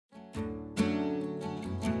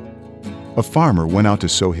A farmer went out to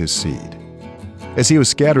sow his seed. As he was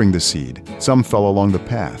scattering the seed, some fell along the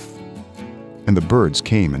path, and the birds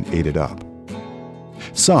came and ate it up.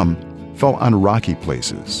 Some fell on rocky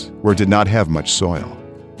places where it did not have much soil.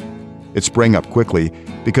 It sprang up quickly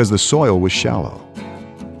because the soil was shallow.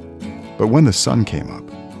 But when the sun came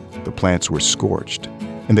up, the plants were scorched,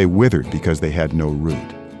 and they withered because they had no root.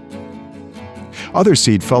 Other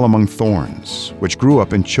seed fell among thorns, which grew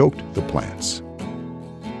up and choked the plants.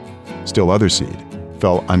 Still other seed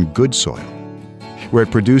fell on good soil, where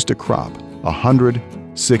it produced a crop 100,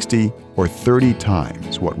 60, or 30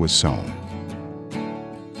 times what was sown.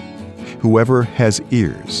 Whoever has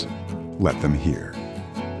ears, let them hear.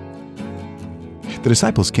 The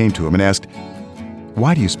disciples came to him and asked,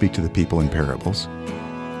 "Why do you speak to the people in parables?"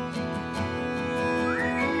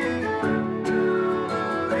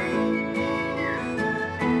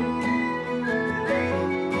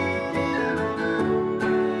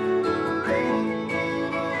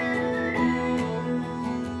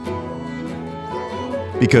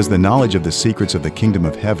 Because the knowledge of the secrets of the kingdom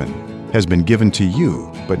of heaven has been given to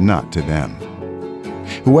you, but not to them.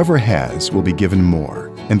 Whoever has will be given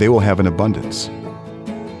more, and they will have an abundance.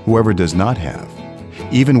 Whoever does not have,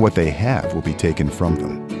 even what they have will be taken from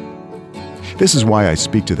them. This is why I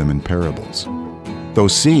speak to them in parables. Though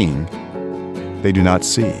seeing, they do not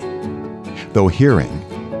see. Though hearing,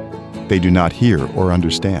 they do not hear or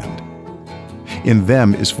understand. In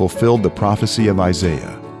them is fulfilled the prophecy of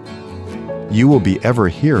Isaiah. You will be ever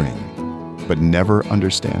hearing, but never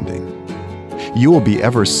understanding. You will be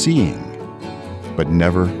ever seeing, but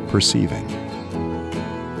never perceiving.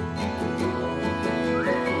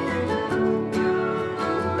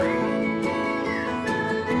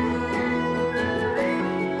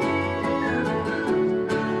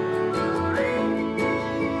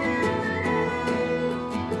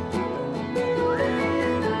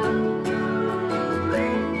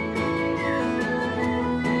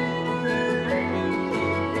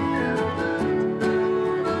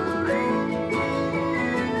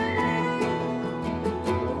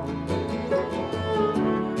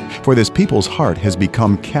 For this people's heart has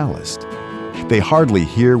become calloused. They hardly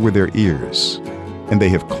hear with their ears, and they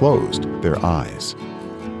have closed their eyes.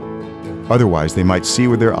 Otherwise they might see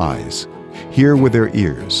with their eyes, hear with their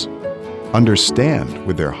ears, understand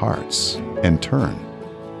with their hearts, and turn,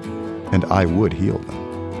 and I would heal them.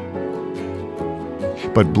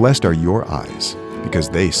 But blessed are your eyes, because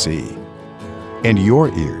they see, and your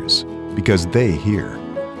ears, because they hear.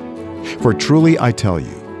 For truly I tell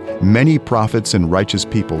you, many prophets and righteous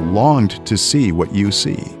people longed to see what you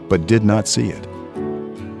see, but did not see it,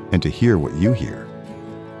 and to hear what you hear,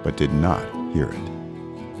 but did not hear it.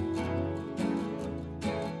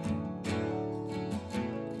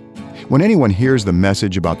 When anyone hears the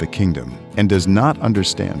message about the kingdom and does not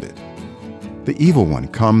understand it, the evil one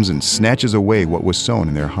comes and snatches away what was sown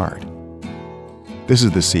in their heart. This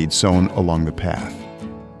is the seed sown along the path.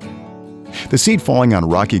 The seed falling on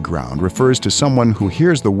rocky ground refers to someone who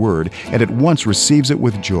hears the word and at once receives it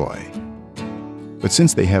with joy. But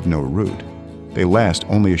since they have no root, they last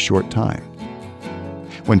only a short time.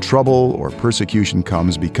 When trouble or persecution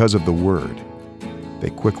comes because of the word, they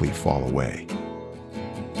quickly fall away.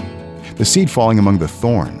 The seed falling among the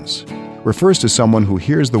thorns refers to someone who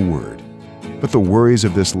hears the word, but the worries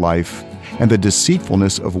of this life and the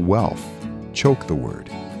deceitfulness of wealth choke the word,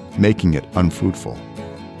 making it unfruitful.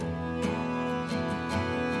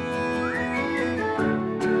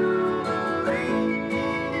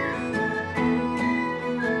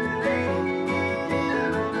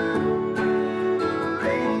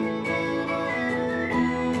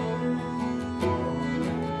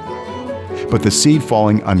 But the seed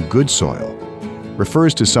falling on good soil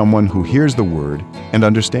refers to someone who hears the word and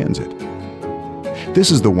understands it.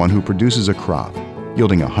 This is the one who produces a crop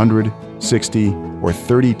yielding 100, 60, or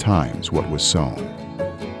 30 times what was sown.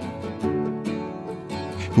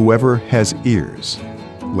 Whoever has ears,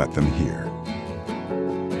 let them hear.